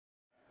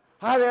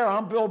Hi there,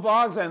 I'm Bill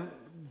Boggs, and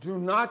do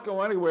not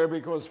go anywhere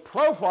because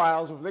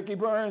Profiles with Mickey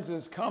Burns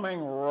is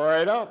coming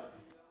right up.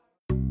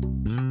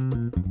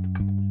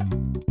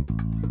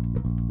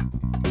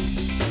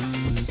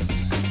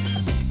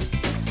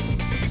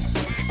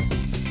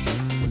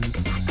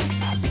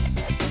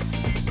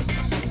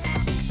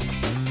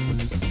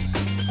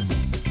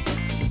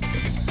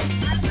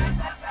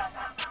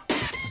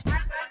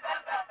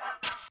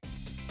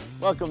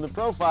 Welcome to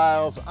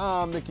Profiles.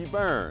 I'm Mickey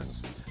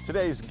Burns.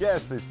 Today's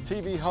guest is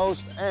TV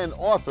host and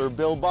author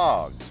Bill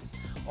Boggs.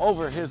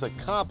 Over his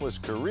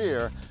accomplished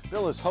career,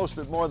 Bill has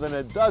hosted more than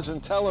a dozen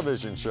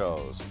television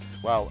shows,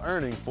 while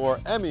earning 4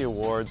 Emmy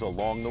Awards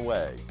along the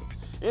way.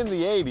 In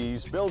the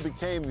 80s, Bill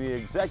became the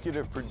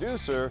executive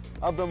producer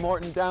of the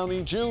Morton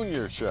Downey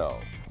Jr. Show,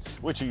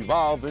 which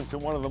evolved into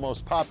one of the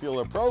most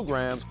popular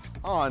programs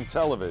on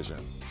television.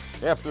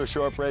 After a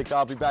short break,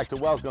 I'll be back to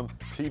welcome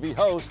TV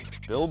host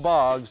Bill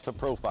Boggs to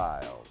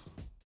Profiles.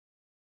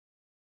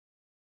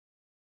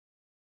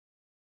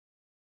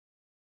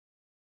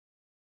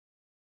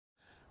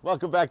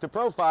 Welcome back to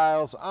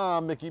Profiles.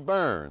 I'm Mickey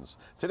Burns.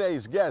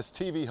 Today's guest,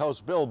 TV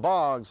host Bill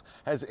Boggs,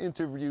 has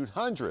interviewed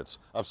hundreds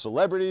of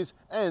celebrities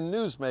and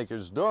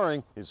newsmakers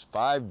during his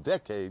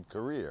 5-decade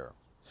career.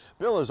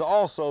 Bill is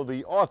also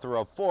the author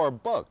of 4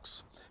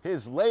 books.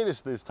 His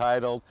latest is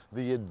titled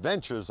The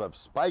Adventures of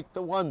Spike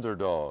the Wonder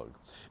Dog.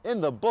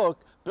 In the book,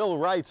 Bill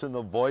writes in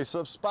the voice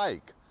of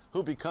Spike,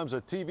 who becomes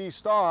a TV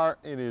star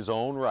in his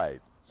own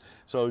right.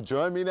 So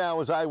join me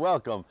now as I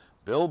welcome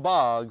Bill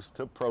Boggs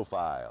to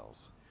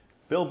Profiles.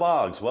 Bill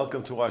Boggs,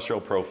 welcome to our show,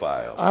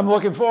 Profiles. I'm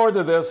looking forward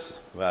to this.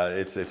 Well,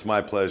 it's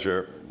my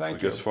pleasure. Thank you.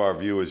 Because for our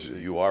viewers,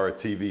 you are a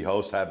TV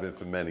host, have been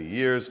for many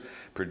years,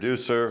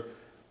 producer,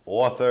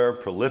 author,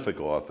 prolific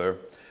author.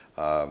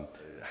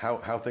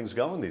 How things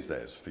going these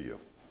days for you?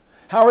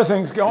 How are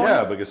things going?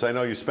 Yeah, because I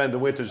know you spend the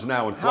winters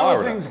now in How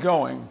Florida. are things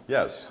going?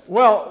 Yes.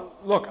 Well,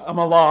 look, I'm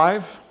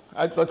alive.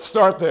 Let's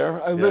start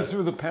there. I lived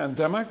through the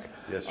pandemic.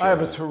 Yes, I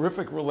have a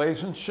terrific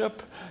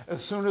relationship.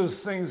 As soon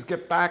as things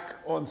get back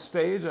on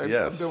stage, I'm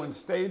doing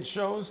stage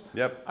shows.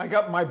 Yep. I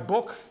got my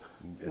book,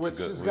 which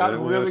has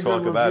gotten we're really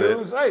talk good about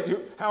reviews. Hey,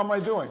 how am I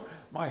doing?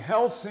 My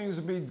health seems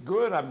to be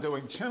good. I'm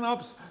doing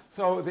chin-ups.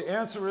 So the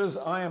answer is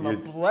I am a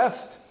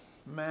blessed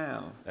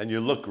man. And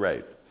you look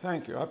great.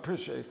 Thank you. I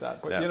appreciate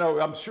that. But Yeah. you know,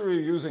 I'm sure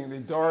you're using the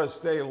Doris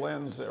Day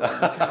lens there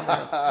on the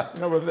camera.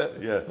 You know, with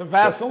the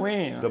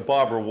Vaseline. The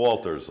Barbara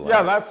Walters lens.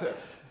 Yeah, that's it.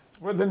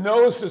 Where the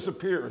nose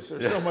disappears.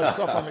 There's so much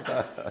stuff on the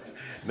camera.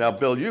 Now,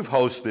 Bill, you've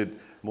hosted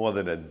more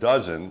than a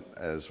dozen,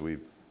 as we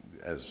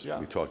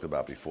talked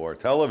about before,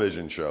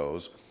 television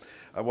shows,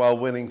 while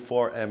winning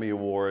 4 Emmy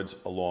Awards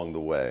along the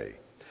way.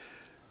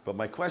 But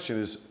my question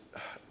is,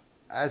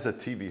 as a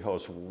TV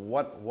host,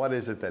 what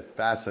is it that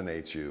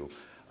fascinates you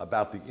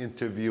about the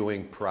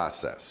interviewing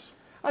process?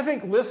 I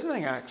think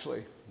listening,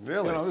 actually.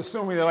 Really? You know,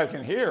 assuming that I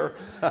can hear.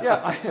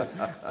 Yeah,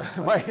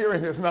 my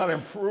hearing has not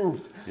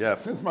improved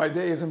since my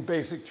days in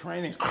basic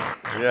training.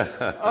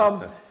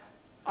 Yeah.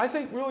 I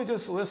think really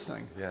just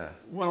listening. Yeah.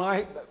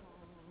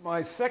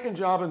 My second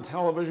job in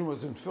television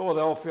was in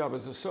Philadelphia. I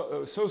was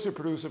associate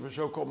producer of a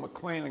show called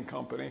McLean and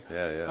Company.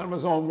 And I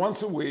was on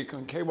once a week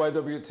on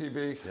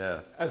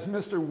KYW-TV as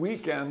Mr.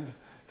 Weekend,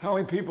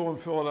 telling people in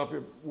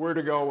Philadelphia where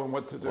to go and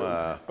what to do.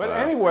 But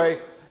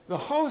anyway, the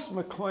host,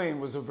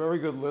 McLean, was a very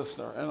good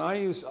listener, and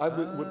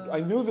I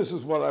knew this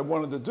is what I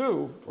wanted to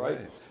do, right?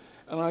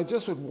 And I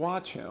just would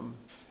watch him,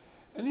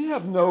 and he'd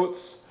have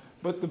notes,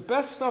 but the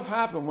best stuff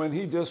happened when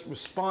he just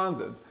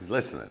responded. He's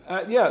listening.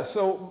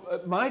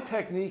 So my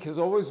technique has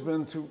always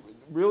been to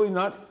really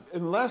not,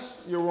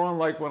 unless you're on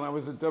like when I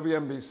was at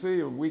WNBC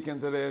or Weekend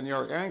Today in New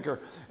York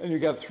Anchor, and you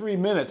got 3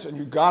 minutes and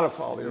you got to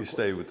follow your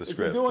stay with the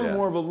script. If you're doing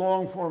more of a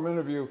long form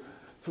interview,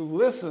 to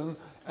listen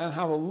and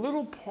have a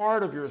little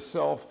part of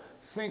yourself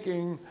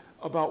thinking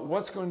about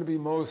what's going to be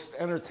most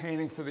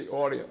entertaining for the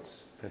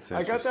audience. That's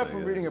I got that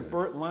from reading a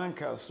Burt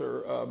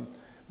Lancaster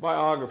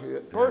biography.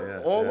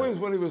 Burt always,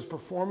 when he was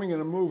performing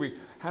in a movie,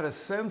 had a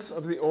sense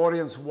of the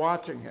audience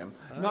watching him.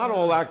 Not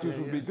all actors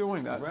would be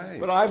doing that,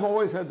 but I've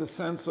always had the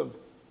sense of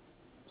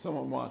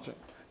someone watching.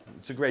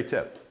 It's a great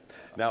tip.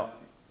 Now,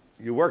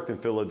 you worked in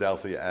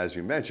Philadelphia, as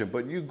you mentioned,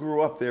 but you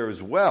grew up there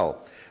as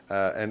well.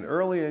 And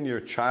early in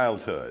your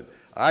childhood,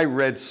 I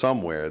read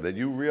somewhere that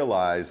you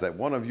realized that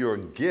one of your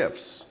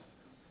gifts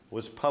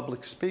was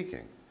public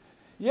speaking.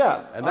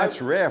 Yeah. And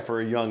that's rare for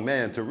a young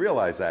man to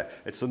realize that.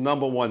 It's the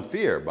 #1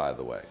 fear, by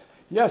the way.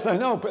 Yes, I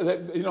know,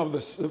 but you know,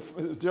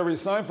 the Jerry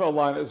Seinfeld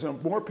line is,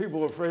 more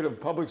people are afraid of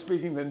public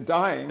speaking than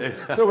dying.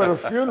 So at a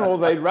funeral,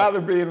 they'd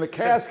rather be in the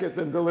casket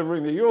than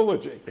delivering the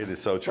eulogy. It is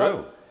so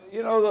true. But,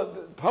 you know,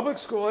 the public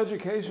school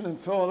education in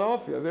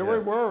Philadelphia, there we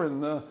were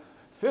in the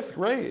 5th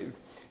grade.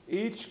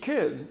 Each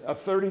kid,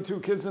 of 32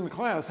 kids in the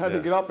class, had to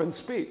get up and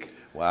speak.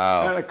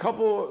 Wow. And a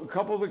couple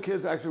of the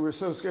kids actually were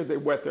so scared they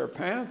wet their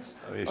pants.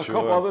 A sure?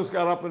 couple others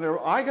got up and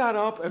I got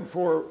up, and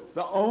for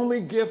the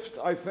only gift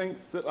I think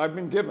that I've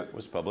been given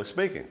was public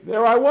speaking.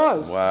 There I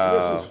was. Wow.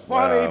 This was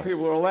funny.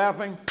 People were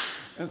laughing.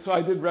 And so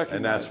I did recognize.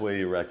 And that's where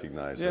you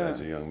recognize it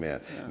as a young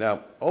man.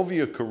 Now, over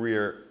your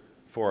career,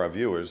 for our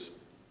viewers,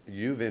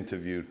 you've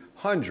interviewed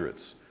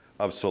hundreds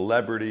of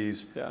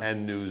celebrities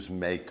and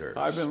newsmakers.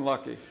 I've been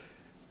lucky.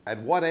 At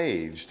what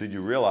age did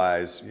you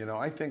realize, you know,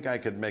 I think I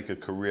could make a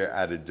career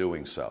out of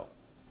doing so?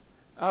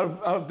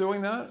 Out of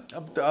doing that?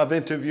 Of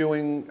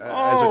interviewing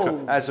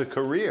as a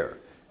career.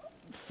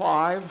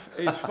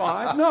 Age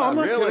 5? No, I'm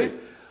not really? kidding.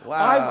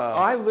 Wow.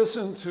 I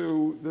listened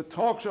to the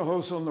talk show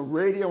hosts on the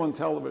radio and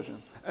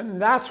television,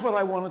 and that's what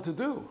I wanted to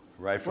do.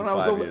 Right from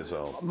 5 years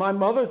old. My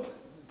mother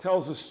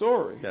tells a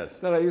story Yes.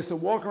 that I used to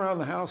walk around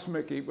the house,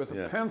 Mickey, with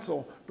a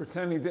pencil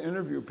pretending to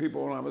interview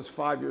people when I was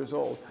 5 years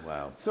old.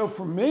 Wow. So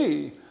for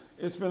me,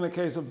 it's been a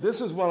case of this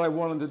is what I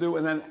wanted to do,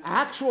 and then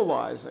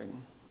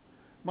actualizing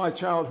my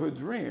childhood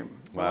dream.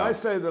 When I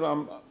say that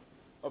I'm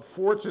a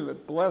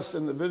fortunate, blessed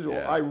individual,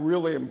 I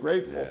really am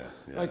grateful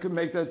I could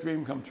make that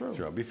dream come true.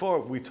 Sure. Before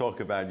we talk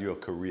about your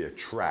career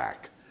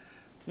track,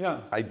 Yeah.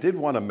 I did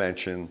want to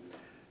mention,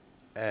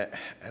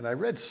 and I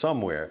read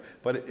somewhere,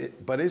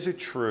 but is it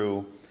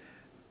true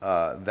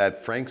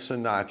that Frank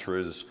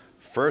Sinatra's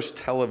first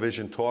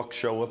television talk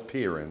show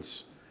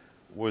appearance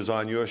was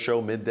on your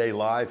show Midday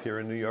Live here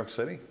in New York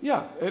City?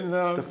 Yeah,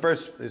 his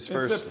first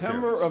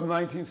September appearance. of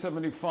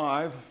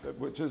 1975,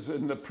 which is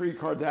in the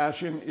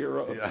pre-Kardashian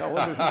era of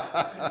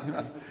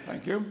television.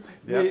 Thank you.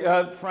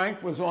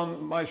 Frank was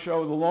on my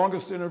show, the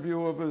longest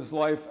interview of his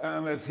life,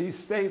 and as he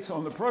states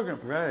on the program,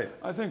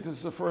 I think this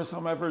is the first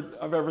time I've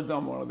ever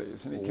done one of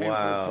these, and he came for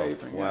a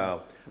taping.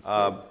 Wow.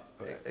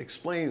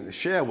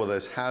 Share with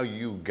us how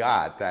you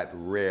got that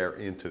rare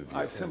interview.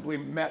 I simply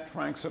met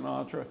Frank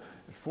Sinatra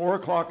at 4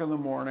 o'clock in the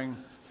morning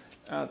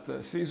at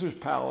the Caesar's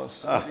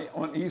Palace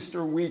on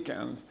Easter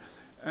weekend,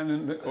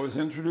 and I was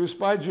introduced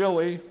by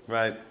Jilly.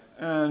 Right.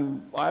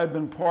 And I had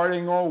been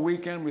partying all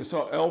weekend. We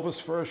saw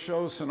Elvis' first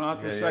show,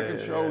 Sinatra's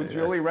second show.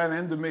 Jilly ran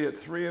into me at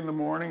 3 in the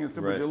morning and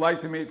said, would you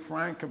like to meet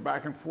Frank? Come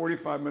back in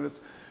 45 minutes.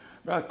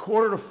 About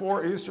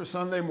 3:45 Easter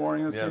Sunday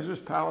morning at Caesar's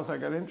Palace, I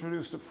got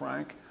introduced to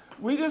Frank.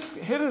 We just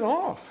hit it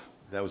off.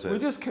 That was it. We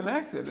just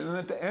connected. And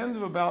at the end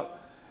of about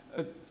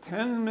a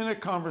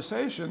 10-minute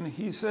conversation,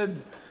 he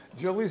said,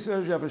 Jilly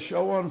says you have a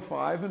show on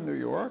 5 in New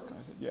York.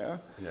 I said,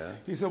 yeah.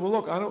 He said, well,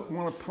 look, I don't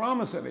want to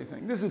promise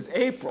anything. This is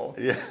April,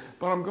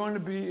 but I'm going to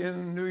be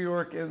in New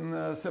York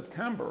in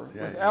September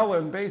with Ella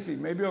and Basie.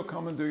 Maybe I'll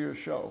come and do your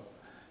show.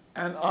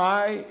 And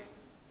I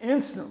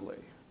instantly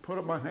put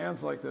up my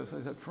hands like this.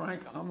 I said,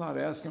 Frank, I'm not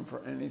asking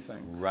for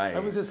anything. Right. I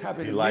was just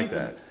happy to meet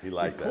him. He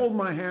pulled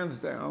my hands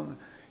down.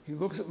 He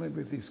looks at me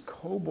with these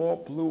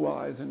cobalt blue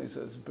eyes and he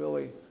says,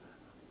 Billy,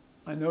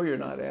 I know you're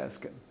not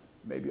asking.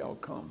 Maybe I'll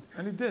come.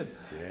 And he did.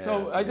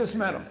 So I just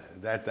met him.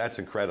 That's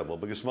incredible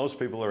because most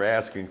people are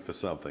asking for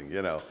something,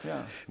 you know.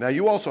 Yeah. Now,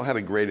 you also had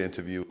a great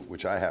interview,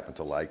 which I happen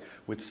to like,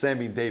 with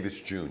Sammy Davis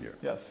Jr.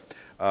 Yes.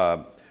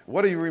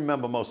 What do you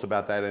remember most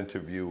about that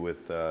interview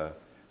with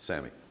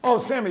Sammy? Oh,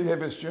 Sammy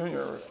Davis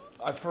Jr.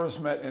 I first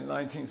met in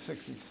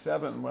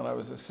 1967 when I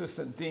was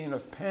assistant dean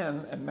of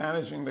Penn and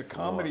managing the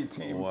comedy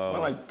team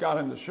when I got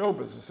into show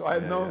business. So I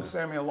had known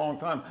Sammy a long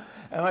time.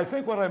 And I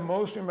think what I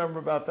most remember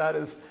about that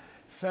is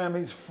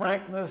Sammy's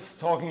frankness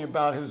talking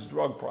about his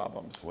drug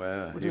problems,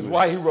 which is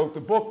why he wrote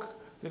the book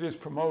that he's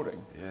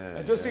promoting.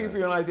 And just to give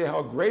you an idea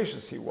how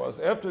gracious he was,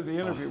 after the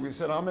interview, we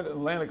said, I'm in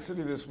Atlantic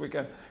City this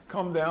weekend.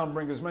 Come down,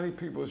 bring as many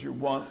people as you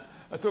want.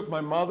 I took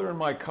my mother and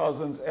my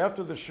cousins.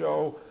 After the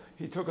show,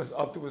 he took us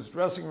up to his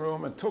dressing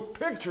room and took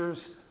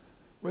pictures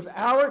with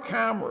our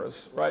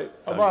cameras,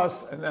 of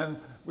us, and then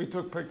we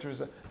took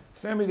pictures.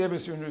 Sammy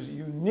Davis Jr. is a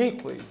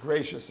uniquely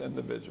gracious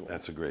individual.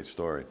 That's a great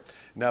story.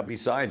 Now,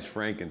 besides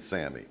Frank and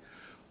Sammy,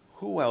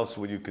 who else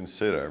would you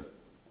consider,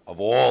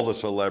 of all the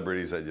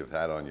celebrities that you've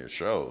had on your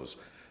shows,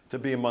 to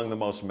be among the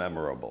most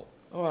memorable?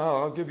 Well,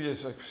 I'll give you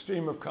a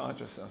stream of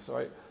consciousness,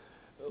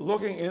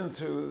 Looking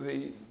into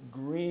the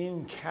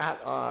green cat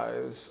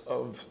eyes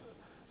of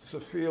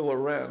Sophia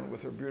Loren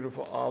with her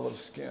beautiful olive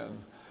skin,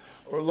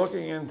 or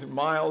looking into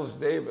Miles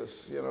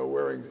Davis,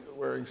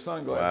 wearing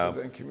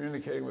sunglasses and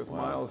communicating with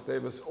Miles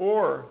Davis,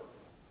 or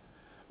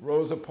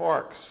Rosa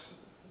Parks,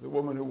 the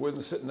woman who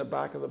wouldn't sit in the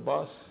back of the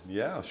bus.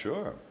 Yeah,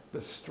 sure.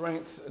 The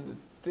strength and the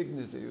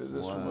dignity that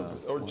this woman,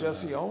 or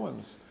Jesse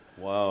Owens.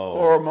 Wow.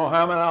 Or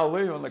Muhammad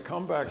Ali on the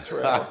comeback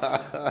trail.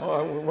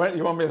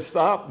 You want me to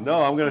stop?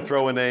 No, I'm going to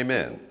throw a name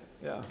in.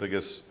 Yeah.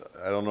 Because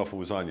I don't know if it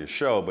was on your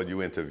show, but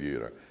you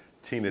interviewed her.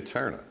 Tina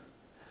Turner.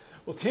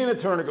 Well, Tina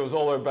Turner goes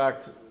all the way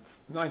back to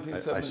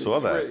 1973. I saw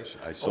that.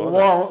 I saw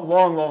that.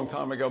 Long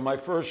time ago. My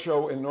first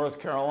show in North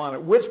Carolina,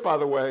 which, by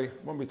the way,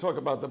 when we talk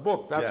about the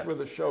book, that's where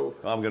the show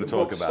I'm going to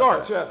talk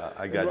about starts. that.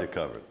 I got you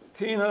covered.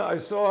 Tina, I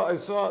saw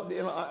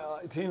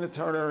Tina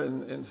Turner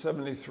in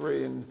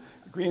 73 in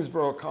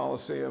Greensboro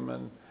Coliseum,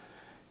 and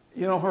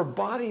her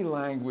body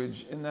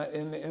language in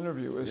the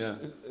interview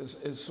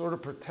is sort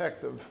of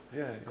protective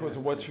because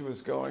of what she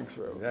was going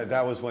through. Yeah,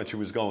 that was when she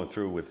was going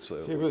through with.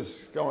 She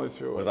was going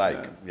through with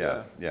Ike.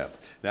 Yeah.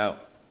 Now,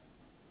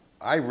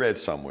 I read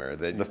somewhere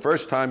that the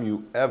first time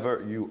you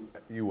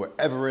were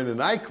ever in a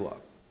nightclub,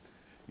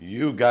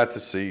 you got to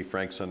see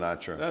Frank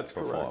Sinatra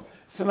perform. Correct.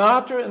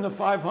 Sinatra in the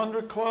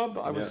 500 Club.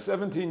 I was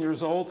 17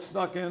 years old,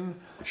 snuck in.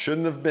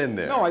 Shouldn't have been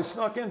there. No, I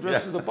snuck in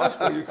dressed as a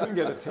busboy. You couldn't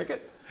get a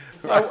ticket.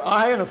 So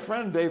I and a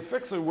friend, Dave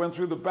Fixler, went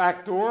through the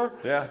back door.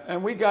 Yeah.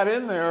 And we got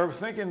in there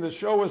thinking the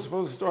show was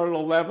supposed to start at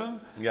 11.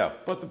 Yeah.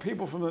 But the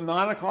people from the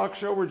 9 o'clock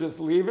show were just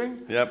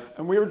leaving. Yep.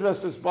 And we were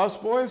dressed as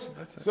busboys.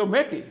 So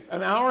Mickey,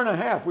 an hour and a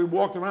half, we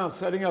walked around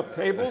setting up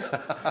tables.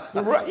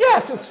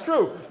 Yes, it's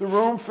true. The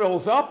room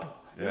fills up.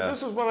 Yeah.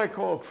 This is what I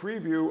call a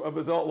preview of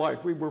adult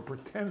life. We were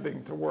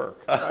pretending to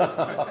work.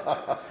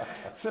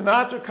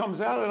 Sinatra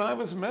comes out, and I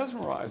was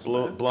mesmerized.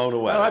 Blown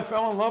away. And I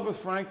fell in love with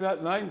Frank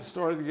that night and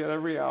started to get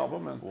every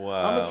album. And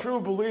I'm a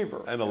true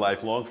believer. And a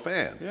lifelong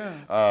fan.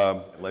 Yeah.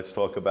 Let's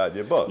talk about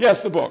your book.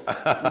 Yes, the book.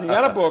 You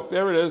got a book.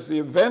 There it is. The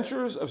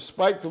Adventures of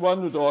Spike the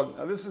Wonder Dog.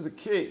 Now, this is a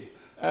key.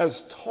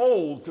 As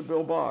told to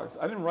Bill Boggs.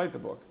 I didn't write the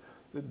book.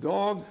 The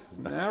dog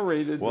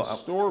narrated the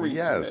story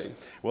to me.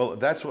 Well,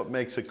 that's what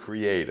makes it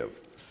creative.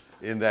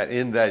 In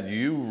that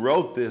you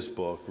wrote this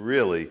book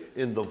really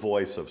in the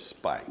voice of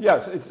Spike.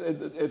 Yes,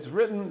 it's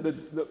written,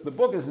 the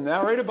book is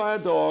narrated by a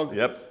dog.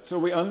 Yep. So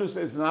we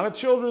understand it's not a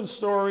children's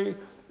story,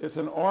 it's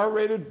an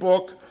R-rated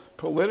book,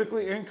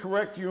 politically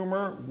incorrect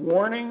humor,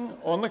 warning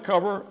on the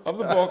cover of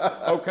the book,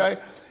 okay?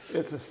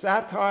 It's a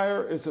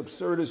satire, it's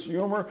absurdist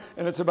humor,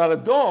 and it's about a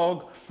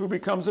dog who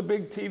becomes a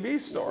big TV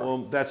star.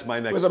 Well, that's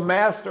my next... With a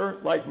master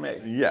like me.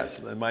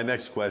 Yes, and my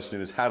next question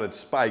is, how did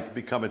Spike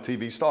become a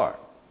TV star?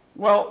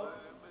 Well,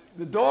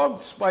 the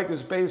dog Spike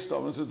is based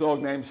on is a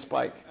dog named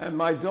Spike. And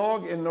my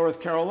dog in North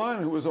Carolina,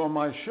 who was on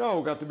my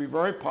show, got to be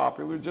very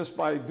popular just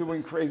by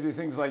doing crazy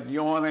things like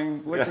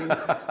yawning, licking.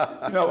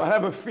 You know, I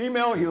have a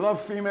female, he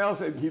loved females,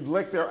 he'd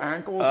lick their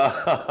ankles.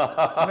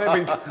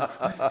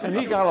 And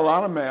he got a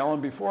lot of mail,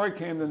 and before I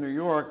came to New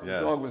York, the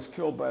dog was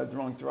killed by a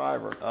drunk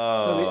driver.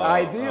 So the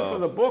idea for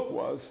the book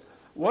was,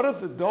 what if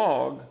the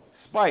dog,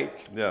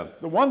 Spike, the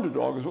Wonder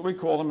Dog is what we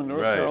call him in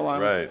North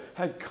Carolina,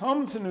 had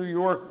come to New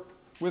York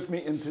with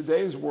me in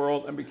today's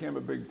world and became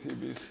a big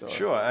TV star.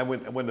 Sure, and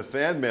when the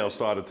fan mail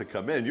started to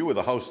come in, you were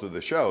the host of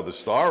the show, the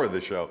star of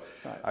the show.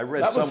 Right. I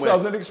read that somewhere...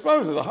 was Southern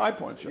Exposure, the High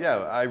Point show. Yeah,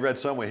 I read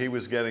somewhere he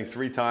was getting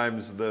 3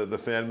 times the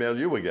fan mail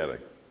you were getting.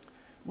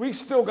 We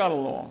still got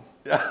along.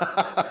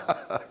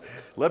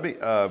 Let me,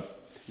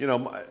 you know,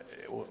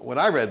 when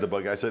I read the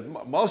book, I said,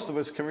 most of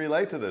us can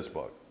relate to this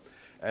book.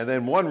 And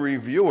then one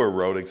reviewer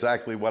wrote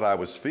exactly what I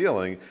was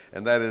feeling,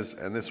 and that is,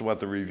 and this is what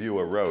the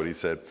reviewer wrote. He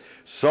said,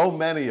 so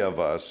many of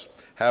us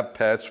have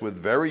pets with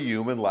very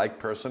human-like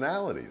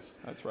personalities.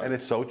 That's right. And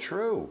it's so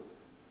true.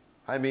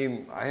 I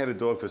mean, I had a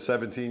dog for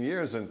 17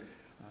 years, and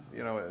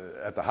you know,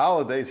 at the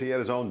holidays, he had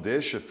his own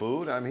dish of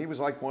food. I mean, he was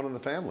like one of the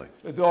family.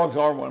 The dogs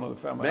are one of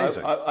the family.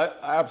 Amazing. I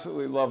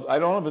absolutely love, I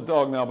don't have a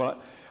dog now, but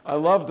I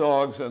love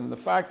dogs, and the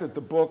fact that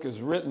the book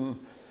is written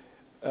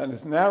and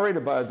it's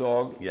narrated by a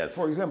dog. Yes.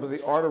 For example,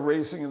 The Art of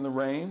Racing in the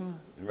Rain,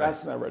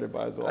 that's narrated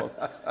by a dog.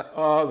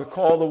 The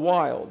Call of the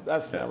Wild,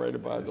 that's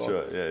narrated by a dog.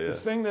 Sure, yeah, yeah. The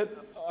thing that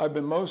I've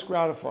been most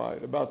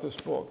gratified about this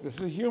book, this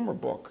is a humor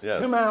book.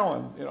 Yes. Tim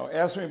Allen, you know,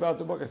 asked me about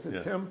the book. I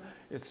said, Tim,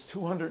 it's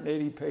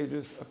 280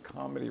 pages of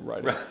comedy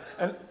writing.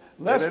 And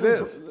lest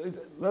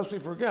we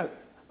forget,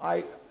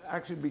 I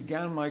actually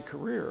began my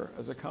career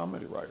as a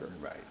comedy writer.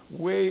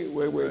 Way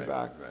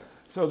back.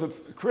 So the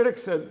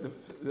critics said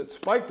that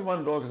Spike the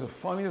Wonder Dog is the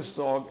funniest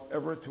dog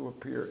ever to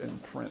appear in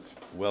print.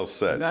 Well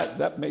said. And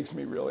that makes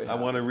me really happy. I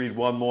want to read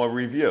one more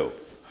review.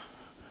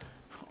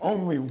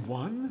 Only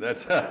one?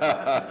 That's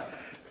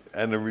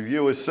and the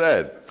reviewer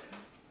said,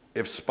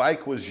 if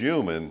Spike was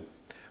human,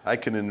 I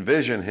can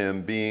envision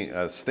him being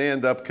a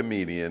stand-up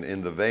comedian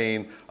in the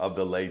vein of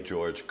the late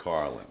George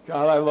Carlin.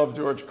 God, I love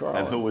George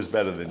Carlin. And who was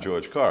better than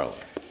George Carlin?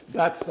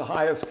 That's the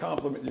highest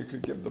compliment you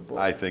could give the book.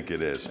 I think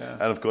it is. Yeah.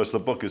 And of course, the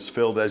book is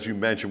filled, as you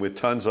mentioned, with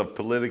tons of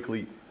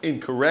politically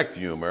incorrect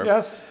humor.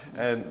 Yes.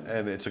 And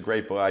it's a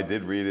great book. I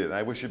did read it, and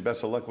I wish you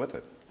best of luck with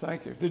it.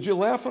 Thank you. Did you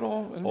laugh at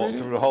all in reading?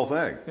 Through the whole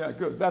thing. Yeah,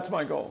 good. That's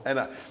my goal.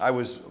 And I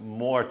was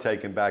more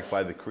taken back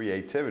by the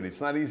creativity.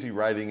 It's not easy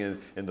writing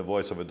in the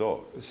voice of a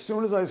dog. As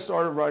soon as I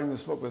started writing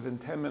this book, within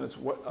 10 minutes,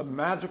 a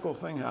magical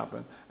thing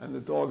happened, and the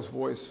dog's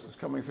voice was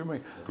coming through me.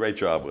 Great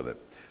job with it.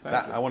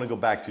 Now, I want to go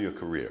back to your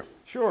career.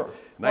 Sure.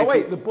 Oh,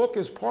 wait, the book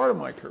is part of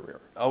my career.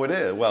 Oh, it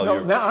is? Well,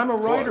 no, now I'm a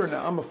writer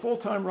now. I'm a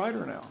full-time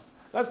writer now.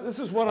 This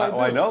is what I do. Oh,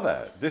 I know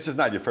that. This is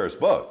not your first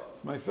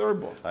book. My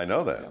third book. I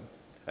know that. Yeah.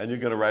 And you're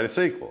going to write a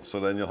sequel, so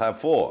then you'll have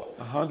 4.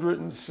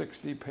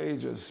 160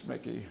 pages,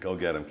 Mickey. Go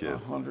get them, kid.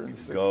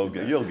 160 Go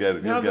get, you'll get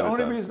it. Now, the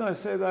only reason I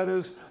say that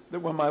is that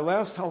when my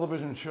last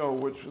television show,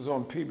 which was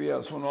on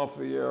PBS, went off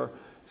the air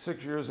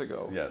 6 years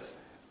ago. Yes.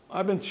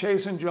 I've been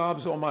chasing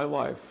jobs all my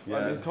life. Yeah,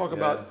 I mean, talk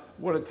about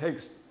what it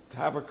takes to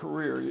have a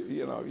career.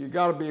 You know, you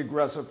got to be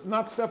aggressive.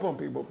 Not step on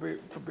people,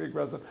 but be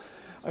aggressive.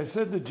 I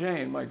said to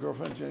Jane, my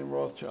girlfriend Jane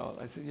Rothschild,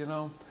 I said, you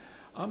know,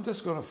 I'm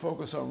just going to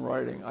focus on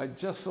writing. I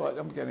just thought,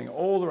 I'm getting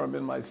older, I'm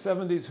in my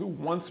 70s, who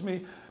wants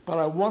me? But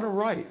I want to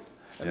write.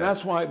 And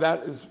that's why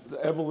that is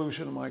the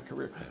evolution of my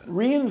career.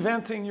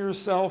 Reinventing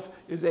yourself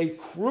is a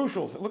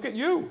crucial thing. Look at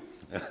you.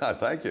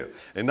 Thank you.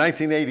 In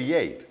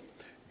 1988,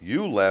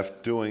 you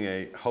left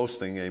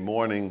hosting a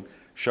morning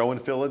show in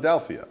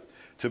Philadelphia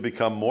to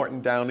become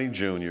Morton Downey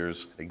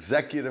Jr.'s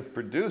executive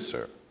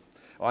producer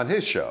on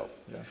his show.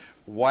 Yes.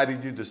 Why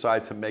did you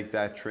decide to make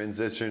that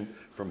transition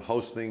from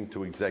hosting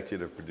to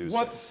executive producer?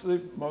 What's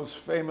the most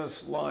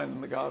famous line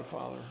in The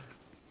Godfather?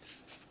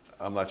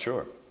 I'm not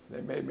sure.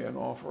 They made me an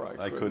offer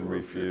I couldn't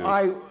refuse.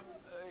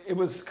 It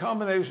was a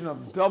combination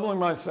of doubling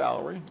my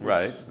salary.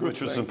 Right,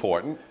 which was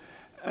important.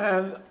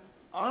 And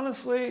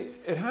honestly,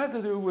 it had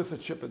to do with the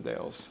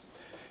Chippendales.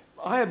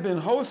 I had been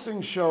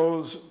hosting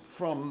shows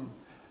from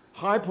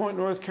High Point,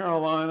 North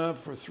Carolina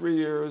for 3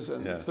 years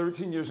and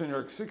 13 years in New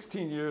York,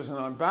 16 years, and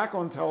I'm back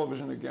on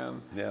television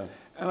again. Yeah.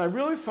 And I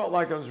really felt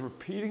like I was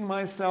repeating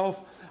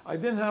myself. I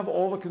didn't have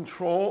all the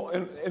control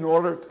in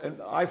order, and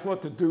I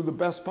thought to do the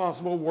best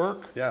possible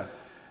work. Yeah.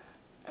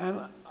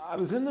 And I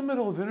was in the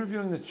middle of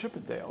interviewing the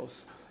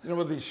Chippendales, you know,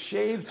 with these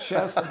shaved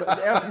chests,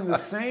 asking the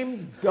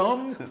same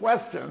dumb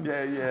questions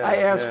I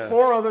asked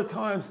 4 other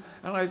times,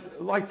 and I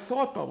like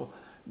thought bubble.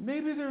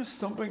 Maybe there's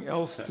something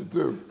else to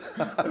do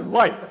in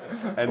life.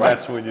 And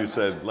that's when you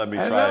said, let me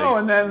try. No,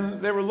 and then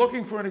they were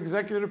looking for an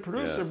executive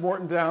producer,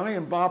 Morton Downey,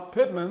 and Bob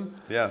Pittman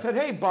said,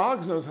 hey,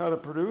 Boggs knows how to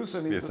produce,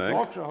 and he's a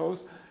talk show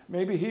host.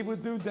 Maybe he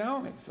would do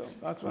Downey, so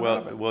that's what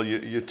happened. Well,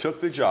 you took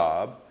the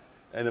job,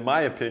 and in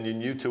my opinion,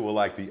 you two were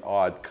like the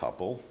odd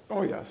couple.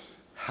 Oh, yes.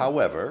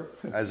 However,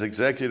 as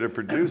executive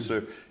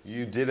producer,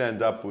 you did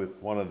end up with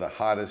one of the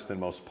hottest and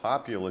most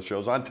popular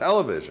shows on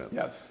television.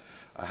 Yes.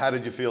 How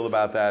did you feel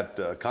about that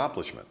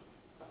accomplishment?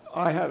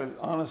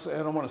 Honestly, I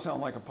don't want to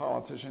sound like a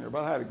politician here,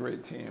 but I had a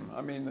great team.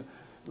 I mean,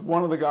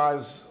 one of the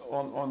guys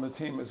on the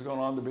team has gone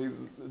on to be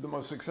the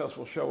most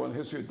successful show in the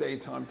history of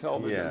daytime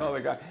television. Yeah. Another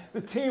guy.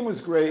 The team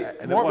was great.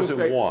 And it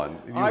wasn't one.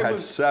 You had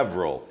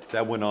several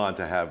that went on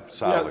to have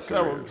solid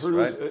careers,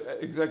 right?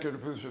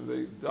 Executive producer of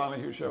the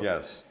Donahue Show.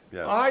 Yes,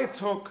 yes. I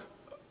took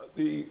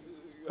the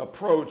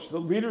approach, the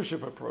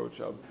leadership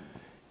approach of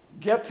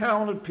get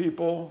talented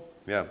people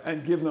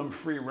and give them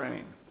free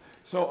rein.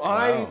 So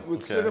I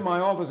would sit in my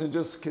office and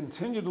just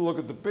continue to look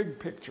at the big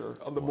picture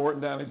of the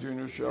Morton Downey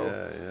Jr.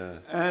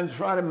 Show and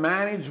try to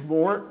manage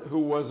Mort, who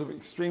was an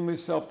extremely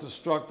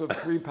self-destructive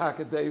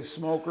 3-pack-a-day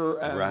smoker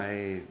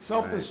and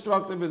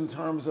self-destructive in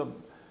terms of,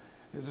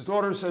 his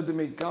daughter said to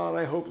me, God,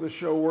 I hope the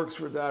show works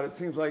for Dad. It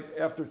seems like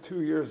after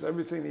 2 years,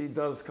 everything he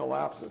does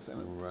collapses.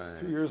 And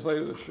 2 years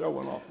later, the show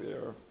went off the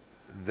air.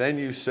 Then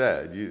you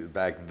said,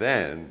 back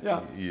then,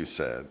 you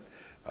said,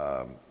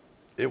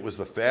 it was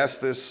the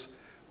fastest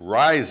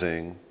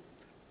rising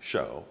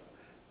show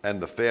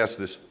and the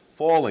fastest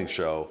falling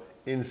show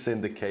in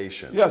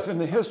syndication. Yes, in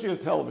the history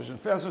of television,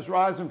 fastest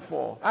rise and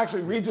fall.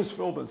 Actually, Regis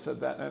Philbin said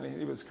that, and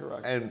he was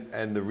correct.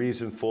 And the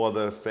reason for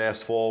the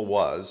fast fall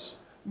was?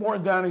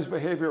 Morton Downey's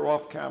behavior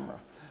off camera.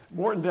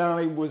 Morton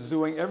Downey was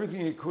doing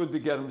everything he could to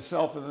get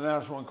himself in the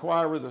National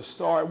Enquirer, the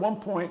Star. At one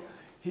point,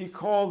 he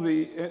called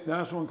the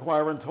National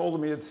Enquirer and told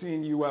them he had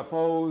seen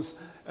UFOs.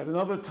 At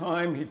another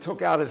time, he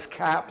took out his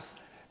caps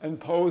and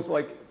posed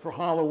like for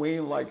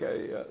Halloween, like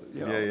a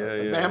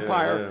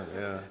vampire.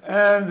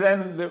 And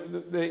then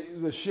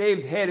the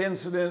shaved head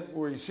incident,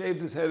 where he shaved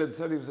his head and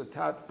said he was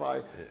attacked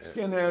by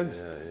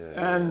skinheads,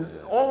 and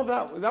all of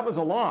that was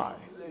a lie.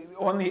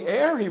 On the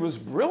air, he was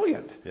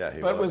brilliant,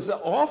 but it was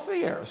off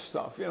the air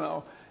stuff, you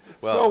know.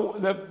 Well,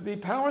 so the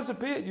powers that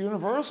be at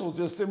Universal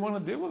just didn't want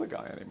to deal with the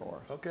guy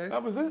anymore. Okay,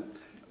 that was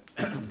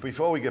it.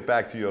 Before we get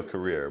back to your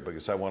career,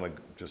 because I want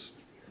to just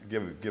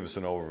give us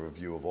an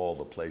overview of all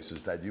the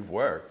places that you've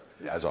worked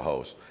as a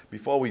host.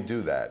 Before we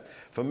do that,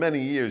 for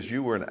many years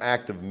you were an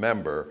active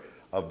member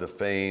of the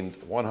famed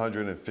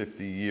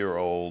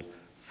 150-year-old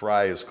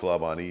Friars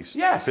Club on East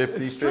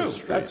 55th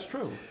Street. That's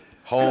true.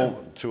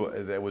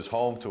 That was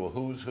home to a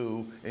who's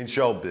who in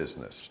show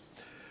business.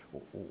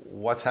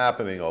 What's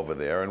happening over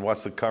there, and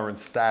what's the current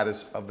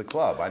status of the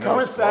club? I know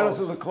current status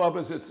of the club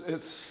is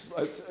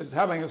it's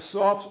having a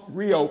soft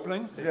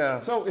reopening.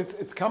 Yeah. So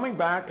it's coming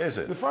back. Is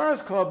it? The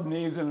Friars Club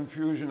needs an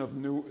infusion of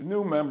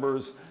new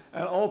members,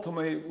 and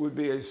ultimately would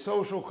be a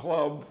social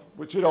club,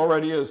 which it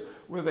already is,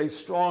 with a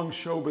strong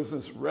show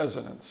business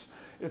resonance.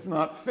 It's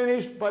not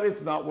finished, but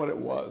it's not what it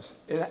was.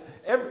 You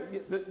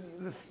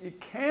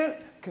can't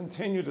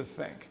continue to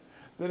think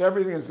that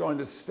everything is going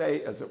to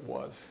stay as it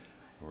was.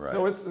 Right.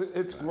 So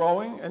it's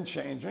growing and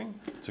changing.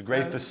 It's a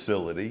great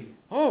facility.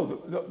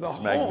 Oh, the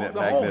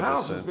whole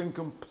house has been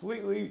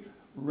completely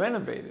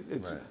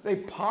renovated. They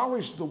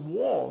polished the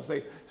walls.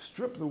 They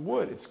stripped the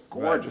wood. It's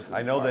gorgeous. Right.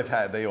 I know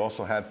they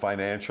also had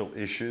financial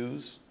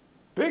issues.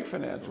 Big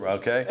financial issues.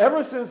 Okay.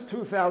 Ever since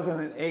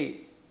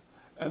 2008,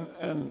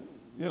 and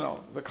you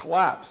know, the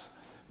collapse,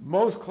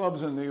 most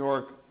clubs in New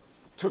York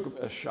took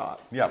a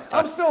shot. Yeah,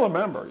 I'm still a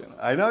member. You know.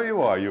 I know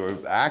you are. You were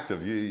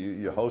active.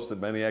 You hosted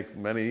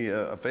many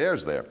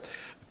affairs there.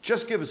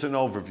 Just give us an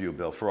overview,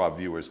 Bill, for our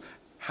viewers.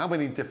 How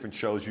many different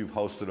shows you've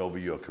hosted over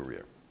your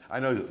career?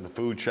 I know the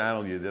Food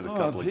Channel. You did a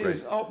couple of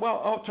great. Oh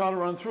well, I'll try to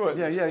run through it.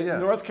 Yeah.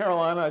 In North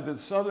Carolina, I did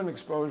Southern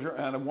Exposure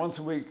and a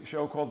once-a-week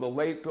show called The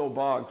Late Bill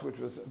Boggs, which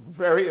was a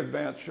very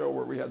advanced show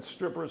where we had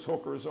strippers,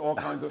 hookers, all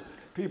kinds of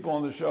people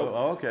on the show.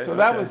 Oh, okay. So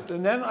that was,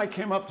 and then I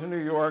came up to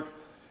New York,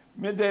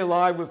 Midday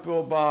Live with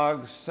Bill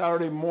Boggs,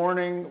 Saturday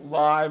morning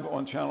live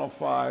on Channel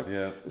 5.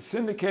 Yeah. A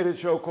syndicated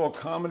show called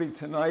Comedy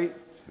Tonight.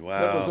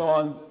 Wow. That was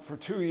on for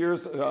 2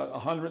 years,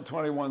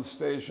 121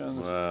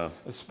 stations. Wow.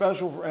 A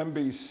special for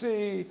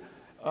NBC,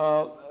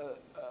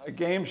 a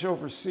game show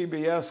for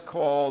CBS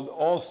called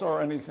All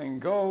Star Anything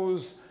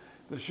Goes,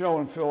 the show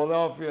in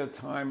Philadelphia,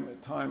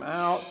 Time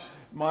Out,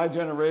 My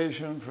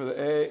Generation for the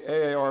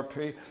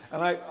AARP.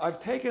 And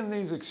I've taken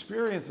these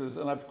experiences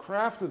and I've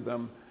crafted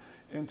them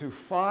into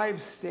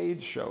 5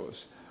 stage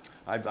shows.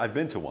 I've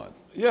been to one.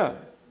 Yeah,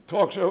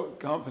 talk show,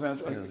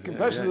 Confidential,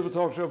 Confessions of a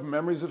Talk Show,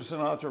 Memories of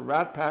Sinatra,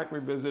 Rat Pack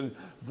Revisited,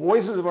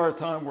 Voices of Our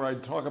Time, where I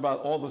talk about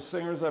all the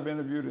singers I've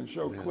interviewed and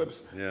show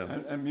clips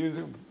and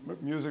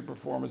music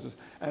performances,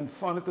 and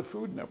Fun at the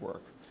Food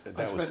Network.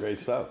 That was great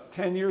stuff.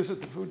 10 years at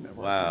the Food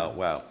Network. Wow,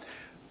 wow.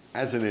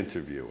 As an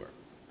interviewer,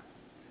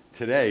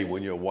 today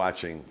when you're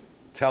watching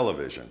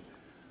television,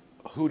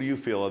 who do you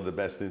feel are the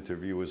best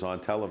interviewers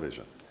on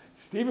television?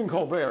 Stephen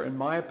Colbert, in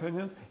my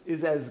opinion,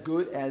 is as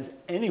good as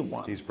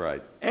anyone. He's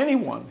bright.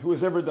 Anyone who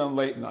has ever done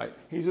late night.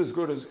 He's as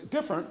good as,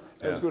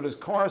 as good as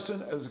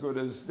Carson, as good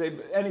as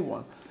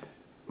anyone.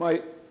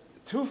 My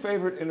 2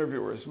 favorite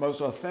interviewers,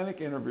 most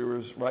authentic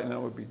interviewers right now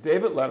would be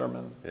David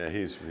Letterman. Yeah,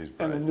 he's bright.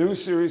 And a new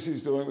series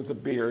he's doing with the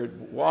beard.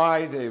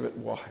 Why, David?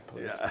 Why,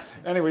 please? Yeah.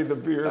 Anyway, the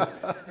beard.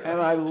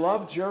 And I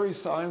love Jerry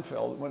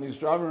Seinfeld when he's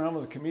driving around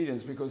with the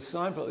comedians, because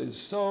Seinfeld is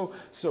so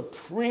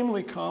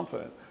supremely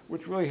confident,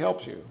 which really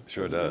helps you.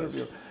 Sure does.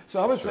 Interviewer.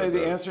 So I would say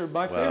the answer,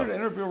 my favorite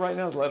interview right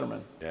now is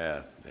Letterman.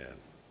 Yeah, yeah.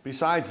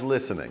 Besides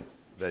listening,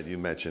 that you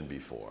mentioned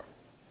before,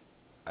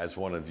 as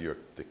one of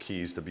the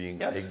keys to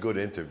being a good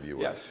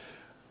interviewer. Yes.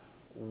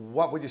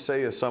 What would you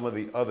say are some of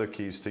the other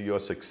keys to your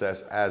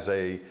success as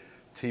a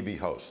TV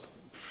host?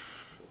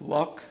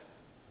 Luck.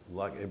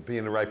 Luck, being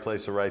in the right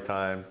place at the right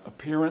time.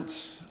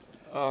 Appearance.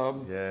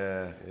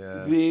 Yeah.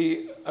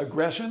 The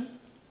aggression.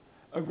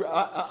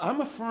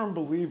 I'm a firm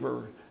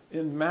believer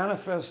in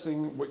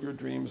manifesting what your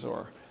dreams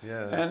are.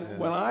 Yeah. And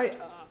when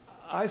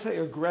I say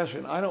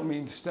aggression, I don't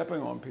mean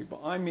stepping on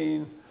people. I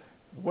mean,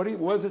 what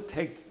does it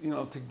take,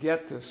 to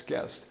get this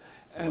guest?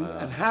 And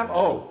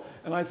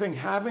and I think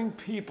having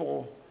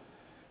people,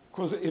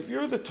 because if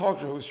you're the talk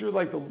show host, you're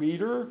like the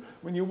leader.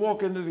 When you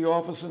walk into the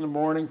office in the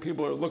morning,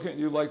 people are looking at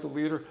you like the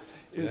leader.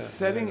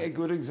 Setting a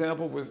good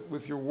example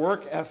with your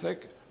work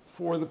ethic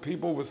for the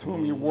people with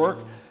whom you work,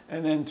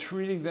 and then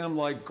treating them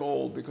like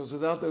gold, because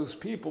without those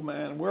people,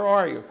 man, where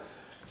are you?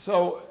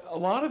 So a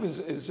lot of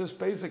it is just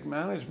basic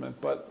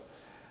management, but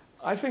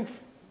I think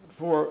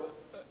for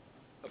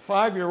a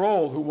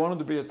 5-year-old who wanted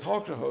to be a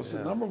talk show host,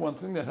 the number one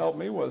thing that helped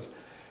me was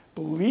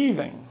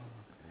believing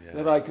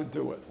that I could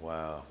do it.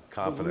 Wow,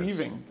 confidence.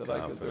 Believing that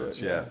I could do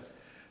it. Yeah.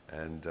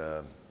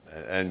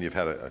 And you've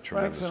had a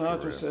tremendous career.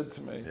 Frank Sinatra said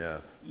to me,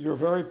 "You're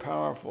very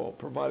powerful,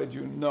 provided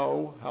you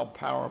know how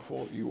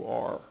powerful you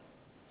are."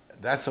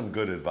 That's some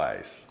good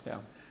advice. Yeah.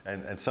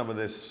 And some of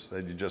this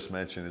that you just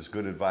mentioned is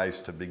good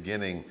advice to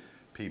beginning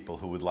people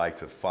who would like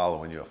to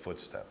follow in your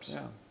footsteps.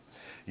 Yeah.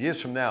 Years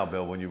from now,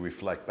 Bill, when you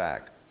reflect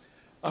back.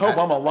 I hope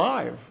I'm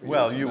alive.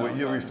 Well,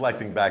 you're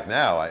reflecting back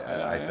now,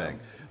 I think.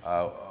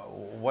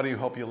 What do you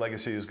hope your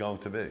legacy is going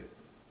to be?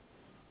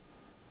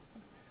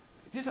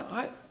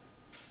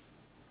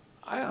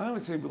 I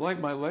honestly would like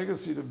my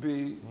legacy to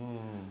be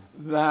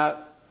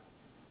that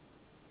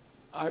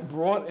I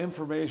brought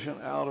information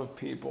out of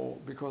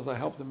people because I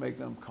helped to make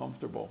them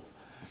comfortable.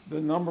 The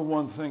number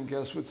one thing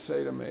guests would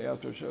say to me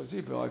after a show,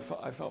 "Gee, Bill,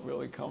 I felt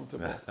really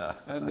comfortable."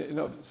 And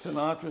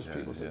Sinatra's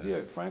people said,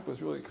 "Yeah, Frank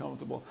was really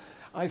comfortable."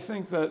 I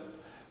think that,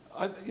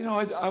 I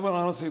would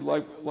honestly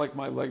like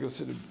my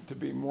legacy to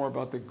be more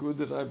about the good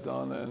that I've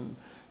done and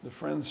the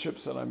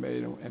friendships that I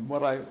made and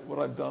what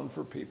I've done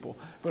for people.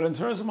 But in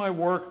terms of my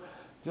work,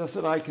 just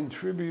that I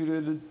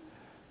contributed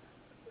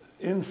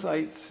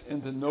insights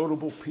into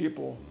notable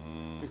people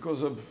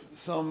because of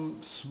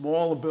some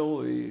small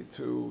ability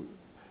to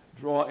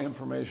draw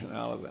information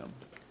out of them.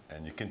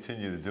 And you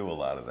continue to do a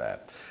lot of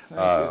that.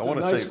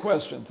 Nice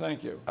question.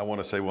 Thank you. I want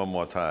to say one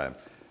more time.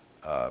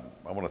 I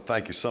want to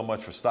thank you so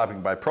much for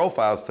stopping by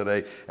Profiles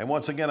today. And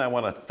once again, I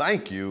want to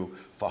thank you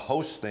for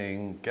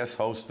guest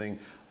hosting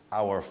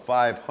our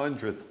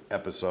 500th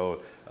episode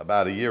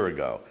about a year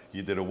ago.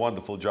 You did a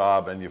wonderful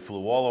job, and you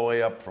flew all the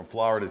way up from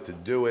Florida to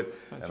do it,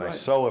 I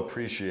so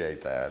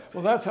appreciate that.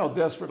 Well, that's how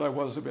desperate I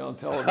was to be on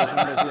television.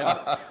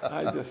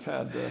 I just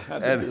had to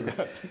do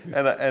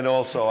that. And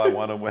also, I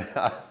want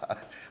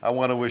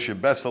to wish you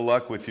best of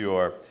luck with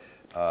your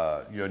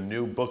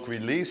new book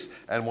release.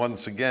 And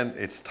once again,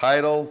 it's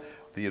titled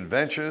The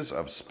Adventures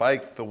of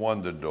Spike the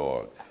Wonder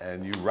Dog.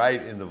 And you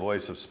write in the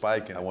voice of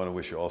Spike, and I want to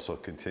wish you also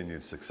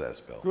continued success,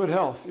 Bill. Good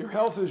health. Your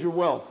health is your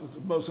wealth. It's the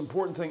most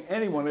important thing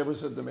anyone ever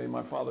said to me.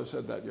 My father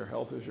said that, your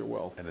health is your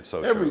wealth. And it's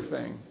so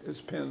Everything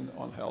is pinned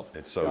on health.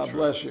 It's so God true.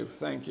 bless you.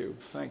 Thank you.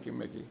 Thank you,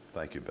 Mickey.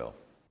 Thank you, Bill.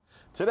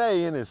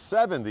 Today, in his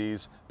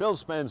 70s, Bill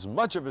spends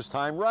much of his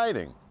time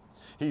writing.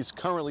 He's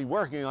currently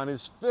working on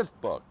his 5th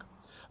book,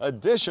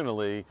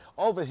 Additionally,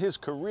 over his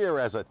career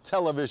as a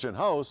television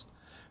host,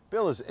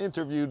 Bill has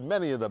interviewed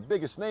many of the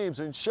biggest names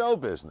in show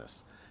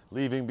business,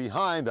 leaving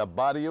behind a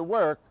body of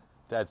work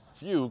that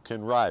few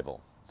can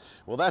rival.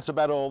 Well, that's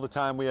about all the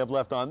time we have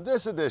left on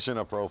this edition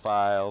of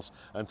Profiles.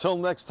 Until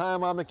next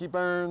time, I'm Mickey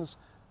Burns.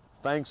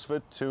 Thanks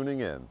for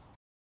tuning in.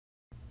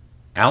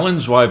 Alan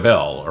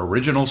Zweibel,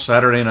 original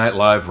Saturday Night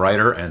Live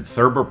writer and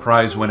Thurber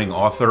Prize-winning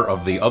author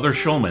of The Other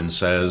Showman,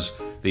 says,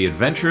 "The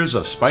Adventures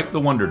of Spike the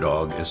Wonder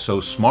Dog is so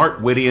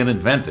smart, witty, and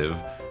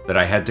inventive that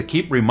I had to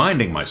keep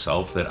reminding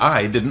myself that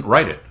I didn't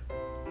write it."